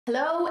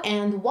Hello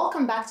and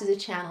welcome back to the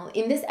channel.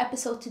 In this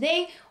episode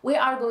today, we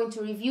are going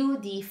to review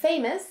the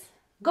famous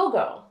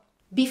GoGirl.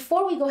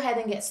 Before we go ahead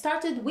and get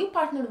started, we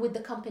partnered with the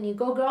company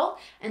GoGirl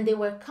and they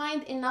were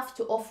kind enough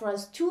to offer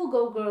us 2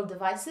 GoGirl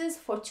devices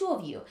for 2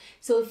 of you.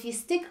 So if you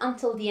stick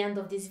until the end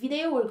of this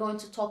video, we're going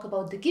to talk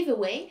about the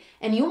giveaway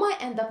and you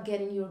might end up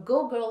getting your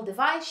GoGirl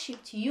device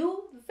shipped to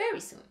you very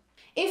soon.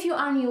 If you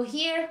are new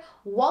here,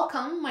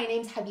 welcome. My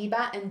name's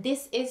Habiba and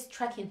this is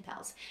Trekking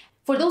Pals.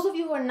 For those of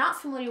you who are not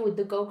familiar with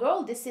the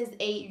GoGirl, this is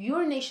a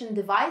urination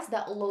device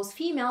that allows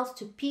females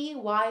to pee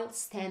while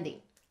standing.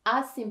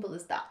 As simple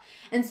as that.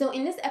 And so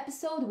in this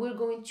episode, we're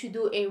going to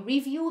do a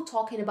review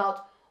talking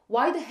about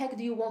why the heck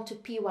do you want to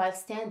pee while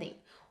standing?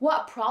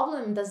 What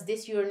problem does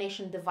this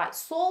urination device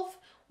solve?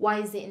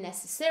 Why is it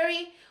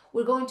necessary?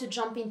 We're going to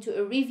jump into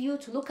a review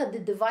to look at the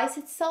device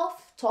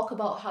itself, talk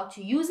about how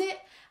to use it,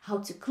 how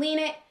to clean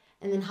it,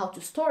 and then how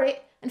to store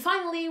it. And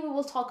finally, we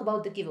will talk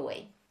about the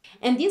giveaway.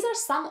 And these are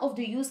some of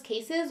the use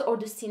cases or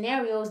the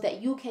scenarios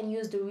that you can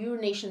use the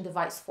urination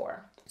device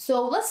for.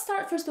 So let's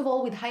start first of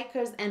all with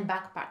hikers and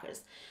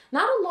backpackers.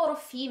 Not a lot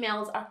of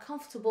females are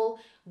comfortable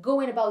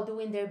going about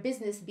doing their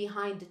business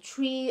behind a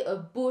tree, a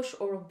bush,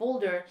 or a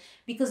boulder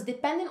because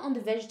depending on the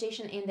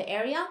vegetation in the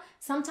area,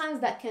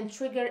 sometimes that can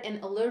trigger an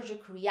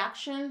allergic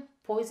reaction,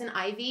 poison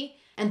ivy,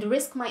 and the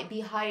risk might be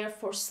higher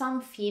for some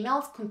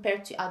females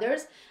compared to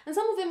others, and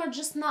some of them are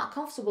just not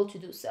comfortable to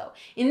do so.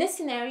 In this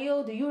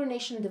scenario, the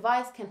urination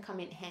device can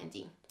come in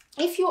handy.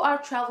 If you are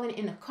traveling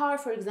in a car,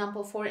 for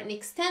example, for an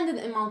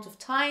extended amount of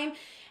time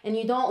and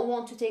you don't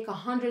want to take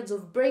hundreds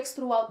of breaks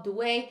throughout the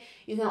way,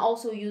 you can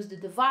also use the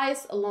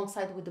device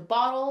alongside with the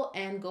bottle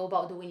and go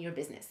about doing your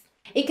business.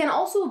 It can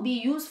also be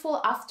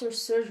useful after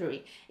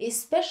surgery,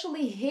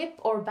 especially hip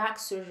or back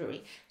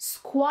surgery.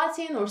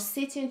 Squatting or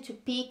sitting to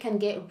pee can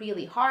get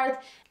really hard.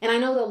 And I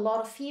know that a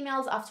lot of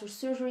females after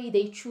surgery,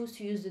 they choose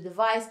to use the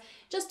device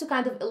just to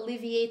kind of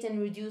alleviate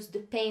and reduce the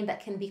pain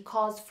that can be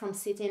caused from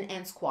sitting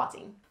and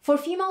squatting. For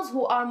females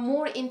who are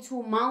more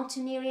into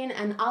mountaineering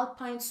and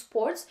alpine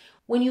sports,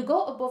 when you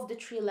go above the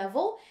tree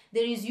level,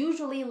 there is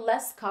usually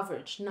less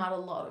coverage, not a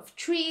lot of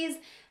trees,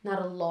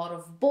 not a lot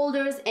of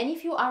boulders. And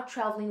if you are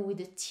traveling with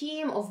a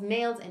team of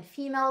males and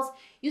females,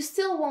 you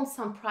still want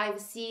some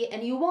privacy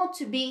and you want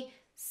to be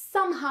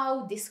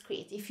somehow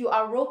discreet. If you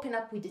are roping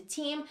up with a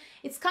team,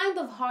 it's kind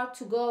of hard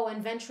to go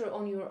and venture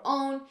on your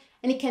own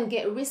and it can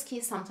get risky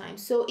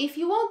sometimes. So if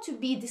you want to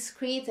be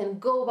discreet and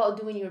go about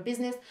doing your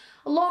business,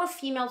 a lot of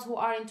females who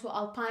are into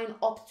alpine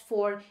opt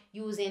for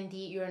using the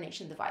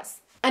urination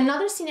device.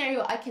 Another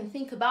scenario I can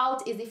think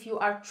about is if you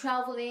are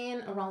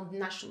traveling around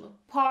national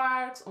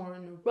parks or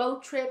on a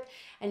road trip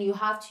and you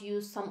have to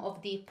use some of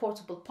the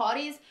portable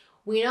potties.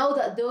 We know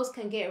that those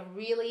can get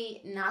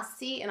really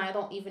nasty and I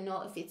don't even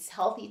know if it's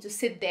healthy to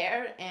sit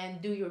there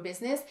and do your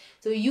business.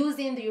 So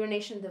using the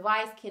urination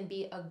device can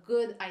be a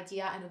good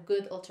idea and a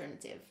good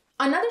alternative.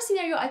 Another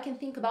scenario I can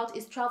think about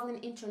is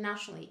traveling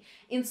internationally.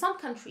 In some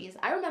countries,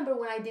 I remember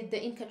when I did the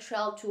Inca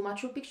Trail to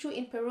Machu Picchu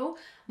in Peru,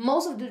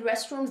 most of the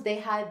restrooms, they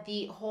had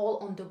the hole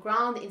on the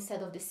ground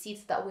instead of the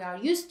seats that we are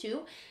used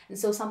to. And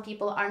so some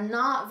people are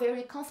not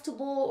very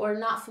comfortable or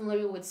not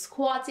familiar with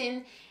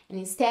squatting, and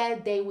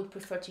instead they would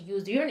prefer to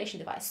use the urination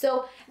device.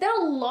 So there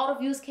are a lot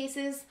of use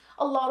cases,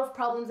 a lot of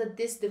problems that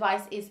this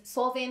device is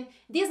solving.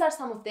 These are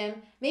some of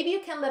them. Maybe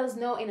you can let us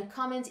know in a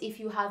comment if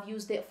you have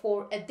used it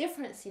for a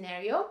different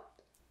scenario.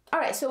 All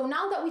right, so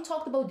now that we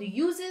talked about the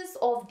uses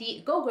of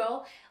the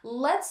GoGirl,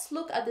 let's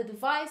look at the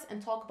device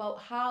and talk about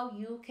how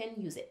you can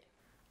use it.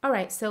 All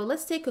right, so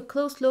let's take a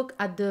close look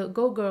at the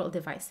GoGirl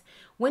device.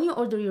 When you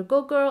order your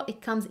GoGirl,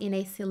 it comes in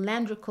a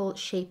cylindrical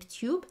shaped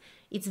tube.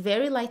 It's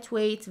very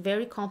lightweight,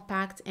 very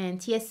compact,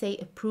 and TSA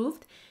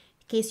approved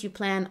in case you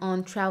plan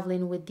on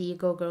traveling with the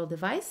GoGirl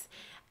device.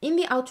 In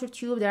the outer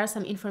tube, there are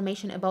some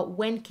information about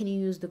when can you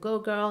use the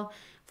GoGirl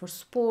for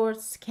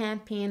sports,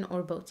 camping,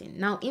 or boating.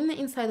 Now, in the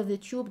inside of the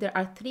tube, there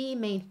are 3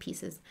 main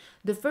pieces.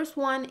 The first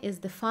one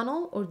is the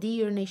funnel or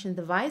deurination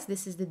device.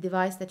 This is the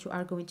device that you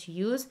are going to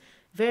use.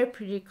 Very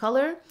pretty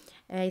color.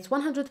 It's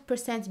 100%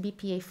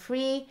 BPA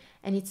free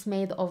and it's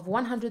made of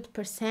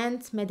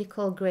 100%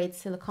 medical grade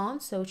silicone,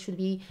 so it should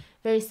be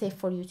very safe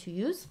for you to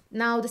use.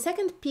 Now, the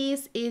second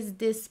piece is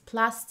this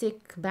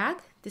plastic bag.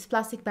 This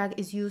plastic bag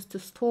is used to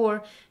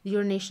store the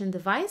urination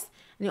device,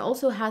 and it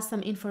also has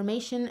some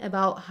information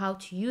about how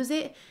to use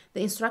it.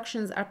 The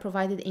instructions are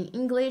provided in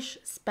English,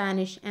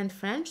 Spanish, and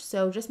French,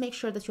 so just make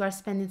sure that you are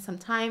spending some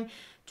time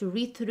to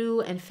read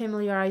through and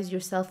familiarize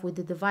yourself with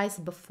the device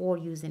before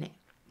using it.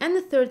 And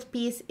the third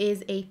piece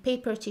is a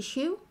paper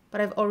tissue,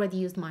 but I've already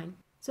used mine.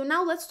 So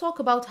now let's talk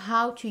about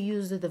how to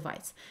use the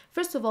device.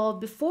 First of all,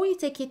 before you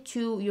take it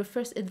to your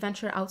first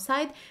adventure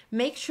outside,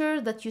 make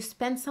sure that you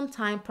spend some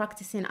time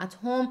practicing at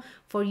home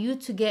for you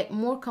to get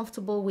more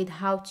comfortable with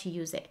how to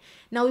use it.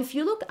 Now, if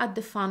you look at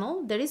the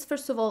funnel, there is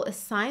first of all a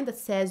sign that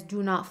says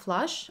do not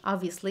flush.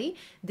 Obviously,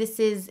 this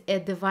is a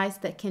device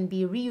that can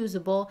be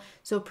reusable.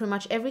 So pretty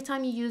much every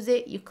time you use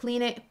it, you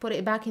clean it, put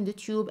it back in the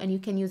tube, and you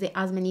can use it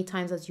as many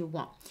times as you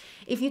want.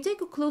 If you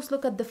take a close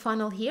look at the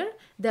funnel here,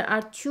 there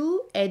are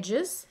two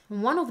edges.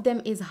 One of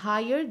them is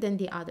higher than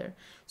the other.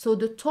 So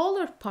the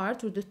taller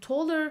part, or the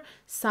taller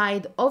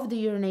side of the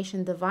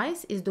urination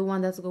device, is the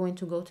one that's going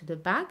to go to the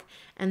back,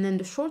 and then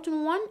the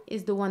shortened one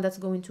is the one that's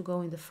going to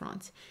go in the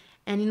front.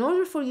 And in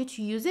order for you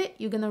to use it,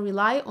 you're going to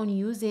rely on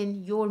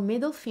using your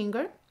middle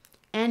finger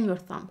and your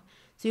thumb.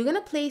 So you're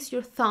going to place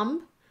your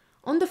thumb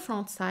on the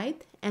front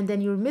side and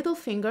then your middle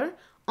finger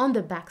on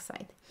the back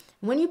side.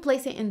 When you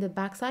place it in the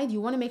back side,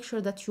 you want to make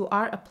sure that you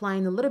are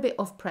applying a little bit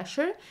of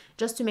pressure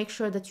just to make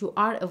sure that you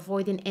are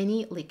avoiding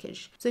any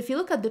leakage. So if you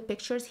look at the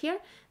pictures here,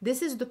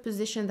 this is the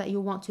position that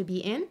you want to be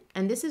in,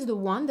 and this is the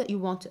one that you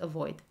want to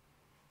avoid.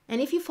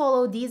 And if you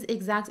follow these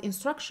exact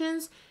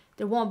instructions,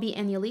 there won't be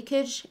any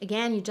leakage.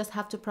 Again, you just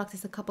have to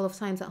practice a couple of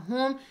times at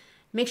home.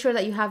 Make sure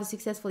that you have a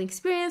successful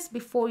experience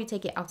before you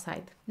take it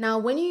outside. Now,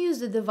 when you use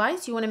the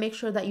device, you want to make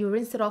sure that you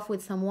rinse it off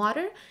with some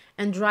water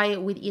and dry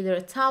it with either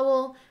a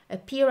towel, a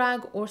pee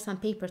rag, or some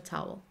paper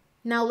towel.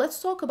 Now, let's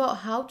talk about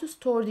how to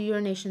store the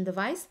urination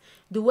device.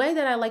 The way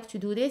that I like to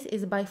do this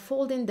is by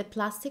folding the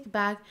plastic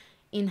bag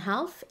in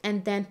half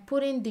and then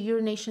putting the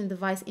urination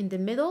device in the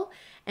middle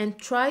and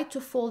try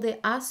to fold it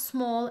as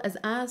small,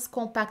 as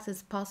compact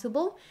as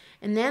possible.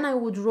 And then I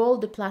would roll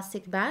the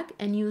plastic bag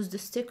and use the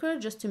sticker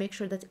just to make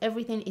sure that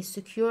everything is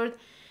secured.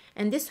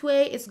 And this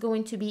way it's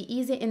going to be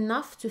easy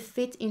enough to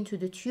fit into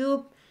the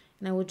tube.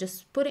 And I would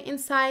just put it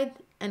inside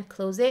and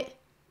close it,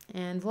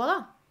 and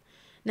voila.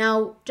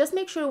 Now, just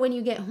make sure when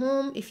you get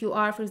home, if you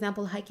are, for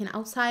example, hiking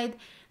outside,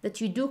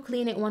 that you do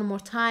clean it one more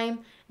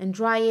time and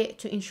dry it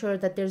to ensure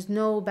that there's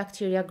no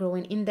bacteria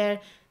growing in there.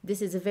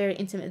 This is a very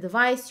intimate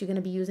device. You're going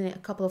to be using it a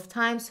couple of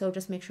times, so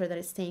just make sure that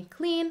it's staying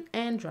clean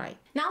and dry.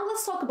 Now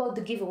let's talk about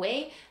the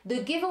giveaway.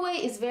 The giveaway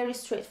is very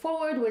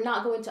straightforward. We're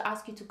not going to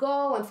ask you to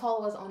go and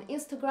follow us on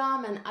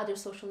Instagram and other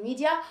social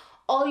media.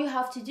 All you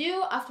have to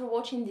do after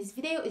watching this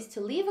video is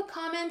to leave a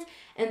comment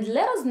and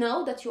let us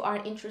know that you are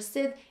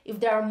interested.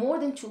 If there are more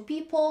than 2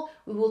 people,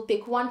 we will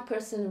pick one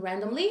person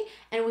randomly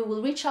and we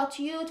will reach out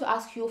to you to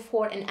ask you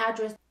for an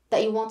address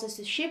that you want us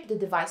to ship the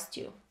device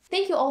to.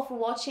 Thank you all for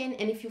watching,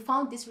 and if you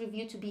found this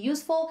review to be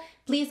useful,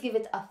 please give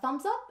it a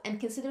thumbs up and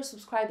consider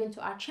subscribing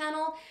to our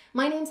channel.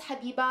 My name is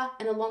Habiba,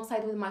 and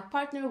alongside with my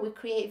partner, we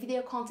create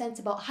video content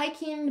about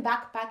hiking,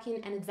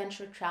 backpacking, and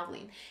adventure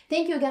traveling.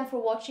 Thank you again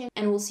for watching,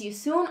 and we'll see you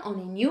soon on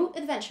a new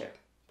adventure.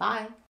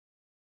 Bye!